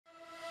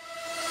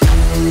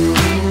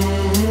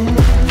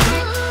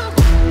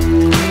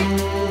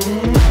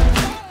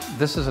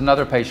This is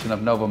another patient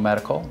of Nova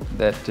Medical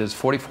that is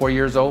 44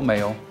 years old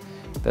male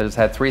that has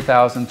had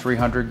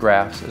 3,300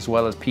 grafts as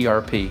well as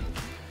PRP.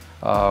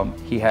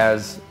 He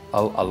has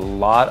a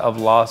lot of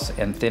loss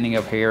and thinning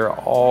of hair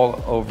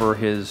all over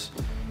his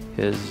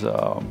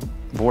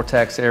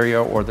vortex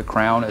area or the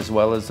crown, as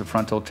well as the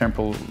frontal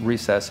temporal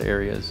recess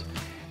areas,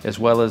 as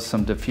well as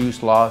some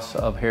diffuse loss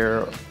of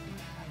hair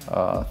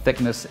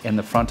thickness in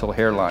the frontal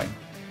hairline.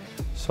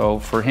 So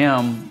for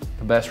him,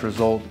 the best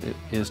result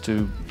is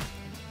to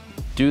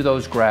do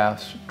those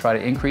grafts, try to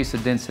increase the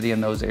density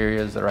in those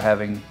areas that are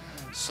having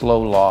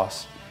slow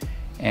loss.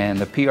 And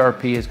the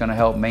PRP is going to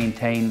help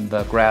maintain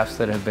the grafts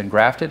that have been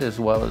grafted, as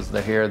well as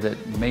the hair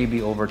that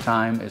maybe over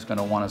time is going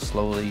to want to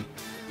slowly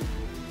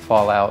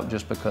fall out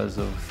just because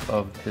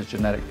of his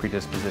genetic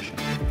predisposition.